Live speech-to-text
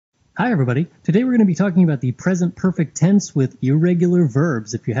Hi everybody. Today we're going to be talking about the present perfect tense with irregular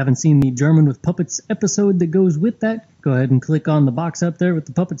verbs. If you haven't seen the German with Puppets episode that goes with that, go ahead and click on the box up there with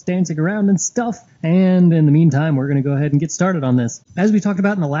the puppets dancing around and stuff. And in the meantime, we're going to go ahead and get started on this. As we talked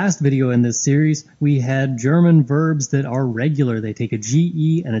about in the last video in this series, we had German verbs that are regular. They take a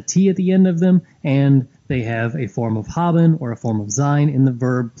GE and a T at the end of them, and they have a form of haben or a form of sein in the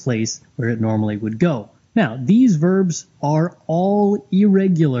verb place where it normally would go. Now, these verbs are all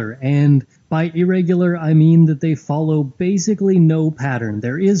irregular, and by irregular I mean that they follow basically no pattern.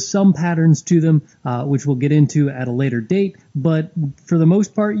 There is some patterns to them, which we'll get into at a later date, but for the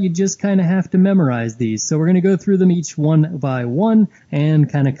most part you just kind of have to memorize these. So we're going to go through them each one by one and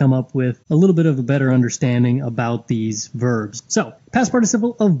kind of come up with a little bit of a better understanding about these verbs. So, past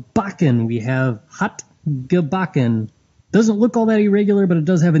participle of backen, we have hat gebacken. Doesn't look all that irregular, but it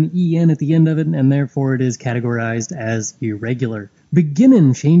does have an en at the end of it, and therefore it is categorized as irregular.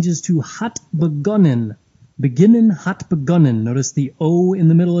 Beginnen changes to hat begonnen. Beginnen hat begonnen. Notice the O in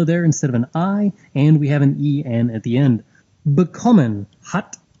the middle of there instead of an I, and we have an en at the end. Bekommen,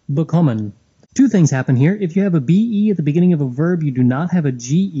 hat bekommen. Two things happen here. If you have a be at the beginning of a verb, you do not have a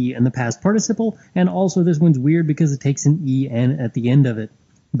ge in the past participle, and also this one's weird because it takes an en at the end of it.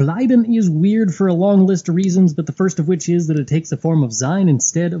 Bleiben is weird for a long list of reasons, but the first of which is that it takes a form of sein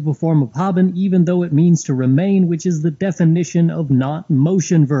instead of a form of haben, even though it means to remain, which is the definition of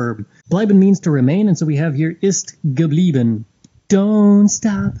not-motion verb. Bleiben means to remain, and so we have here ist geblieben. Don't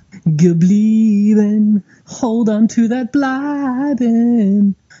stop, geblieben. Hold on to that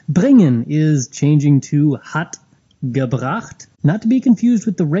bleiben. Bringen is changing to hat gebracht, not to be confused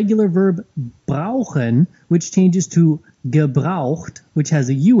with the regular verb brauchen, which changes to gebraucht, which has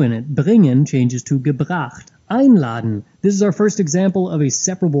a U in it. Bringen changes to gebracht. Einladen. This is our first example of a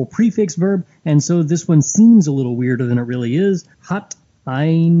separable prefix verb, and so this one seems a little weirder than it really is. Hat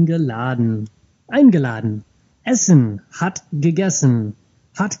eingeladen. Eingeladen. Essen. Hat gegessen.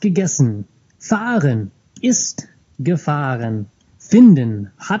 Hat gegessen. Fahren. Ist gefahren.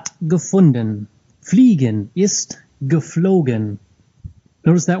 Finden. Hat gefunden. Fliegen. Ist geflogen.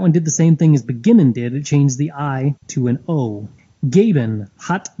 Notice that one did the same thing as beginnen did. It changed the I to an O. Geben,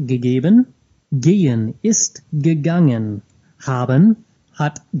 hat gegeben. Gehen, ist gegangen. Haben,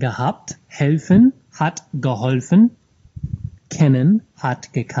 hat gehabt. Helfen, hat geholfen. Kennen,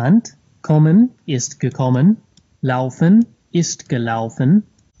 hat gekannt. Kommen, ist gekommen. Laufen, ist gelaufen.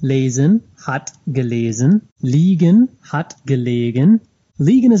 Lesen, hat gelesen. Liegen, hat gelegen.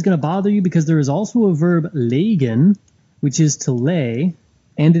 Liegen is going to bother you because there is also a verb legen, which is to lay,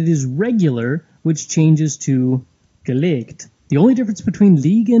 and it is regular, which changes to gelegt. The only difference between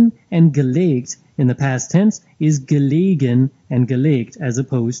liegen and gelegt in the past tense is gelegen and gelegt, as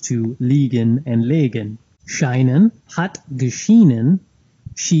opposed to liegen and legen. Scheinen, hat geschienen.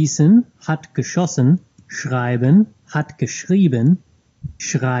 Schießen, hat geschossen. Schreiben, hat geschrieben.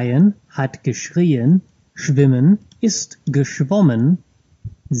 Schreien, hat geschrien. Schwimmen, ist geschwommen.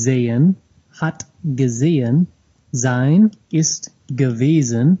 Sehen, hat gesehen. Sein, ist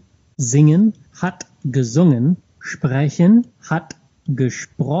gewesen. Singen, hat gesungen. Sprechen, hat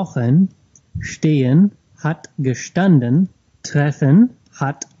gesprochen. Stehen, hat gestanden. Treffen,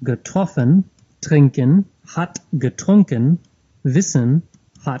 hat getroffen. Trinken, hat getrunken. Wissen,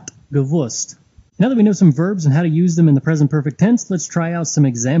 hat gewusst. Now that we know some verbs and how to use them in the present perfect tense, let's try out some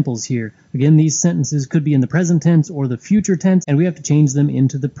examples here. Again, these sentences could be in the present tense or the future tense, and we have to change them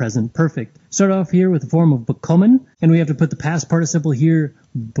into the present perfect. Start off here with the form of bekommen, and we have to put the past participle here,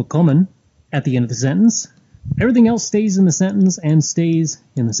 bekommen, at the end of the sentence. Everything else stays in the sentence and stays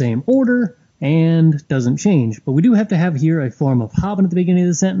in the same order and doesn't change. But we do have to have here a form of haben at the beginning of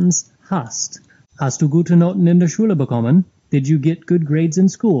the sentence, hast. Hast du gute Noten in der Schule bekommen? Did you get good grades in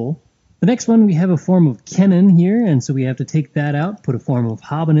school? The next one, we have a form of kennen here, and so we have to take that out, put a form of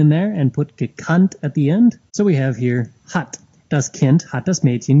haben in there, and put gekannt at the end. So we have here hat. Das Kind hat das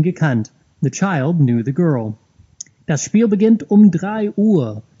Mädchen gekannt. The child knew the girl. Das Spiel beginnt 3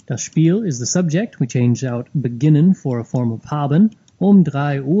 Uhr. Das Spiel is the subject. We change out beginnen for a form of haben.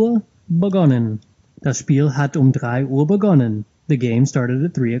 3 Uhr begonnen. Das Spiel hat 3 Uhr begonnen. The game started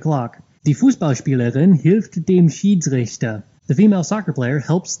at 3 o'clock. Die Fußballspielerin hilft dem Schiedsrichter. The female soccer player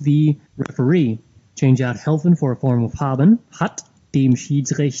helps the referee. Change out helfen for a form of haben. Hat dem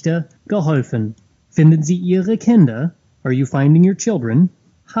Schiedsrichter geholfen. Finden Sie Ihre Kinder? Are you finding your children?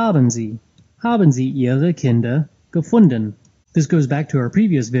 Haben Sie. Haben Sie Ihre Kinder gefunden? This goes back to our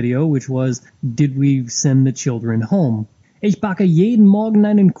previous video, which was, did we send the children home? Ich backe jeden Morgen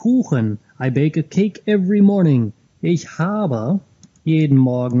einen Kuchen. I bake a cake every morning. Ich habe jeden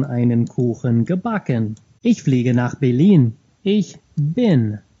Morgen einen Kuchen gebacken. Ich fliege nach Berlin. Ich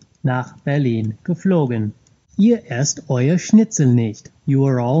bin nach Berlin geflogen. Ihr esst euer Schnitzel nicht. You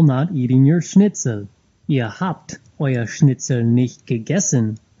are all not eating your Schnitzel. Ihr habt euer Schnitzel nicht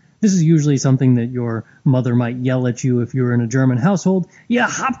gegessen. This is usually something that your mother might yell at you if you're in a German household. Ihr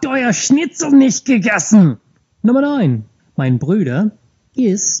habt euer Schnitzel nicht gegessen. Nummer 9. Mein Bruder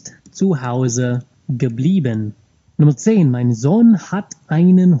ist zu Hause geblieben. Nummer 10. Mein Sohn hat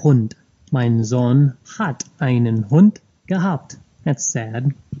einen Hund. Mein Sohn hat einen Hund gehabt. That's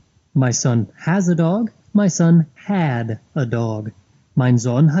sad. My son has a dog. My son had a dog. Mein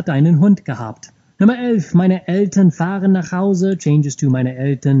Sohn hat einen Hund gehabt. Nummer 11. Meine Eltern fahren nach Hause. Changes to meine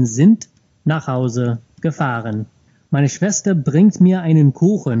Eltern sind nach Hause gefahren. Meine Schwester bringt mir einen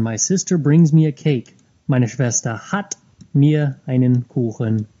Kuchen. My sister brings me a cake. Meine Schwester hat mir einen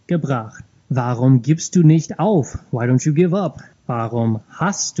Kuchen gebracht. Warum gibst du nicht auf? Why don't you give up? Warum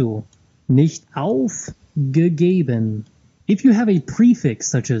hast du nicht aufgegeben? If you have a prefix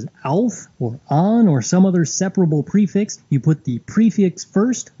such as auf or on or some other separable prefix, you put the prefix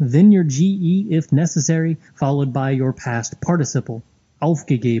first, then your GE if necessary, followed by your past participle.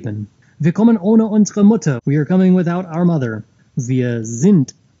 Aufgegeben. Wir kommen ohne unsere Mutter. We are coming without our mother. Wir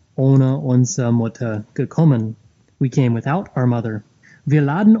sind ohne unsere Mutter gekommen. We came without our mother. Wir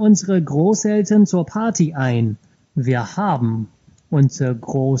laden unsere Großeltern zur Party ein. Wir haben unsere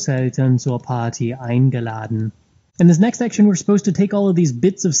Großeltern zur Party eingeladen. In this next section, we're supposed to take all of these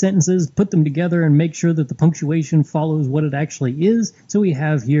bits of sentences, put them together, and make sure that the punctuation follows what it actually is. So we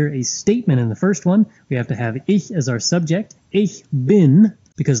have here a statement in the first one. We have to have ich as our subject. Ich bin,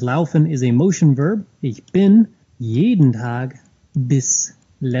 because laufen is a motion verb. Ich bin jeden Tag bis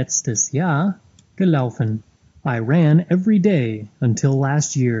letztes Jahr gelaufen. I ran every day until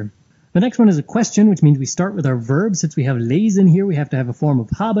last year. The next one is a question, which means we start with our verb. Since we have lesen here, we have to have a form of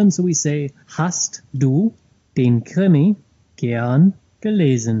haben. So we say, hast du den Krimi gern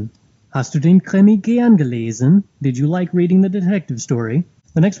gelesen? Hast du den Krimi gern gelesen? Did you like reading the detective story?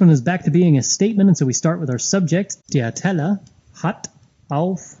 The next one is back to being a statement, and so we start with our subject. Der Teller hat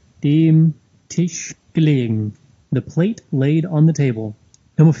auf dem Tisch gelegen. The plate laid on the table.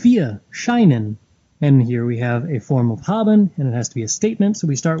 Number 4, scheinen. And here we have a form of haben, and it has to be a statement, so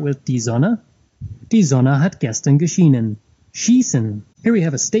we start with die Sonne. Die Sonne hat gestern geschienen. Schießen. Here we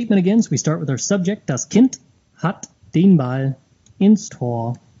have a statement again, so we start with our subject. Das Kind hat den Ball ins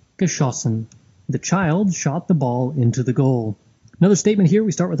Tor geschossen. The child shot the ball into the goal. Another statement here,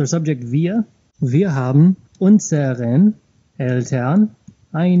 we start with our subject wir. Wir haben unseren Eltern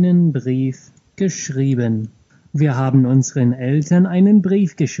einen Brief geschrieben. Wir haben unseren Eltern einen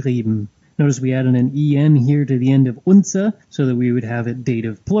Brief geschrieben. Notice we added an en here to the end of unser, so that we would have it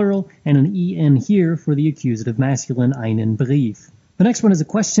dative plural, and an en here for the accusative masculine einen Brief. The next one is a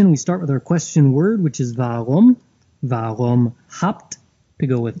question. We start with our question word, which is warum. Warum habt, to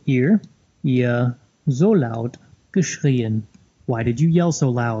go with ihr so laut geschrien? Why did you yell so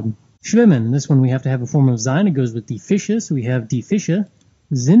loud? Schwimmen. This one we have to have a form of sein. It goes with die Fische. So we have die Fische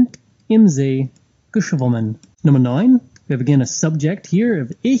sind im See geschwommen. Number 9. We have again a subject here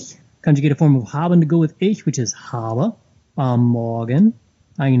of ich. Conjugate a form of haben to go with ich, which is habe. Am Morgen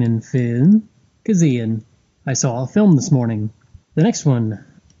einen Film gesehen. I saw a film this morning. The next one.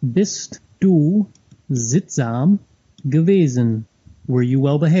 Bist du sittsam gewesen? Were you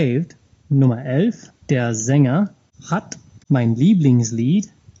well behaved? Nummer 11. Der Sänger hat mein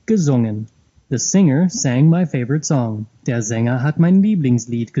Lieblingslied gesungen. The singer sang my favorite song. Der Sänger hat mein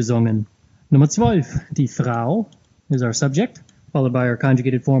Lieblingslied gesungen. Nummer 12. Die Frau is our subject, followed by our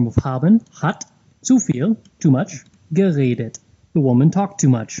conjugated form of haben, hat, zu viel, too much, geredet. The woman talked too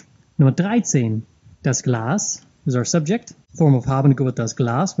much. Nummer 13. Das Glas is our subject, form of haben to go with das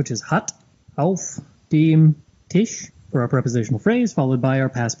Glas, which is hat, auf dem Tisch, for our prepositional phrase, followed by our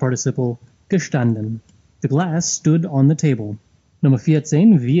past participle, gestanden. The glass stood on the table. Nummer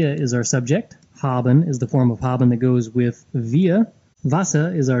 14. Wir is our subject. Haben is the form of haben that goes with wir.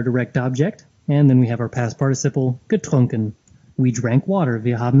 Wasser is our direct object. And then we have our past participle, getrunken. We drank water.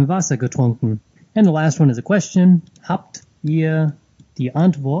 Wir haben Wasser getrunken. And the last one is a question. Habt ihr die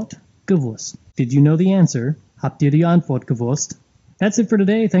Antwort gewusst? Did you know the answer? Habt ihr die Antwort gewusst? That's it for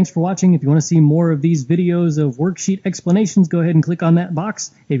today. Thanks for watching. If you want to see more of these videos of worksheet explanations, go ahead and click on that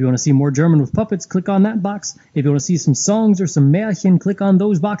box. If you want to see more German with puppets, click on that box. If you want to see some songs or some Märchen, click on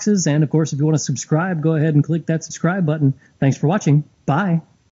those boxes. And of course, if you want to subscribe, go ahead and click that subscribe button. Thanks for watching. Bye.